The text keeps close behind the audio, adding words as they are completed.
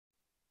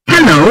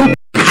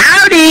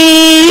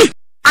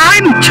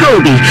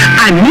Tobi,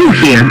 I'm new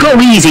here. Go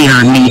easy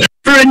on me.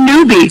 For a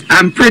newbie,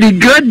 I'm pretty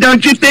good,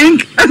 don't you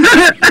think?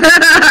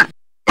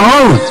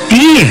 Oh,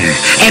 dear.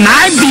 Am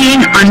I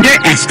being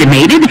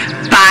underestimated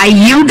by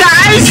you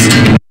guys?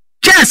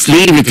 Just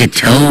leave it to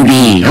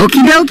Tobi,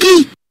 okie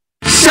dokie?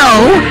 So,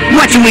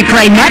 what do we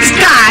play next,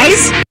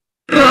 guys?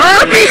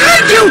 Oh,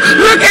 behind you!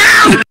 Look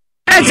out!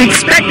 As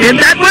expected,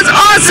 that was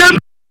awesome!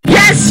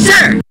 Yes,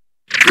 sir!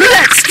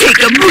 Let's take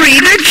a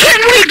breather, can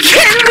we?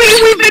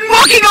 We've been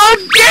walking all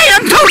day,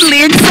 I'm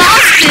totally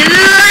exhausted!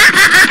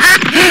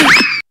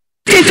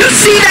 Did you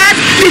see that?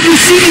 Did you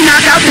see me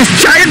knock out this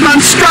giant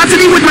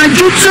monstrosity with my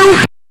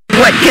jutsu?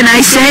 What can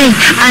I say?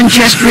 I'm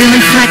just really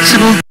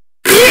flexible.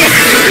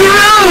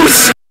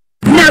 Gross!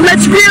 Now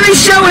let's really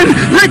show him!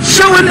 Let's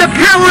show him the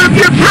power of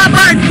your pop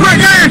art,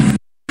 partner!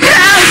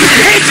 Help!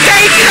 It's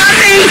taking on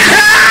me!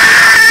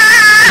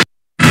 Ah!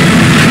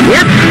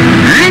 Yep,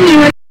 I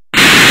knew it.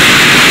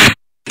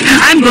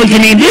 I'm going to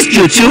name this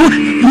jutsu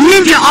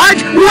Ninja Art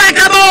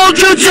Whack-A-Mole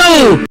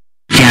Jutsu!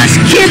 Just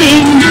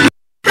kidding!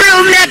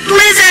 Neck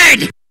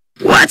Blizzard!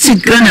 What's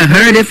it gonna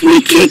hurt if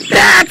we kick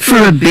back for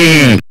a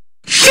bit?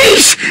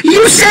 Sheesh!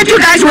 You said you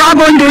guys were all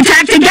going to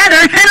attack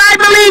together, and I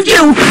believed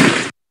you!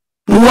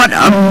 What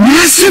a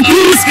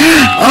masterpiece!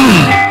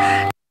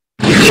 Oh!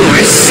 You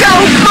are so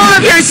full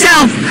of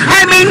yourself!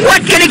 I mean,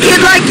 what can a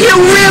kid like you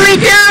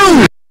really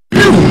do?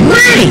 No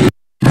way!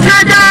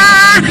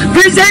 Ta-da!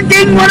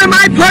 Presenting one of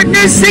my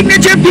partner's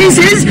signature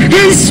pieces,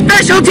 his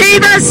specialty,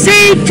 the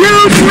C2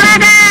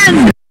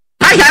 Dragon!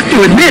 I have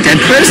to admit, at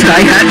first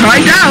I had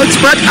my doubts,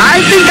 but I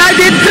think I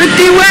did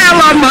pretty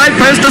well on my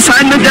first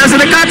assignment as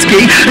an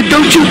Akatsuki,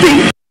 don't you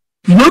think?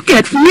 Look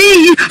at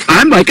me!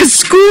 I'm like a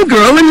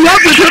schoolgirl in love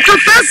with her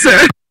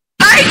professor!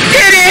 I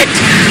did it!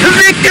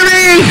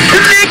 Victory!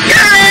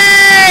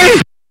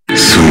 Victory!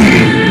 Soon,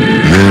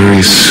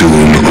 very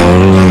soon,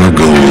 all our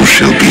goals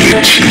shall be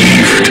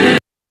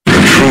achieved.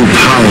 The true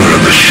power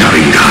of the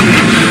Sharingan,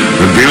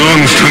 it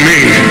belongs to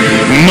me,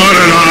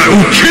 Madara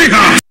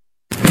Uchiha!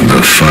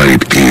 The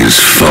fight is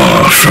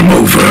far from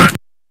over.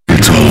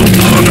 It's all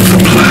part of the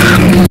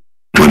plan.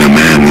 When a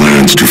man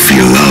learns to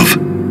feel love,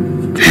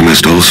 he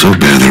must also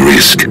bear the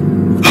risk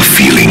of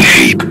feeling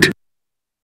hate.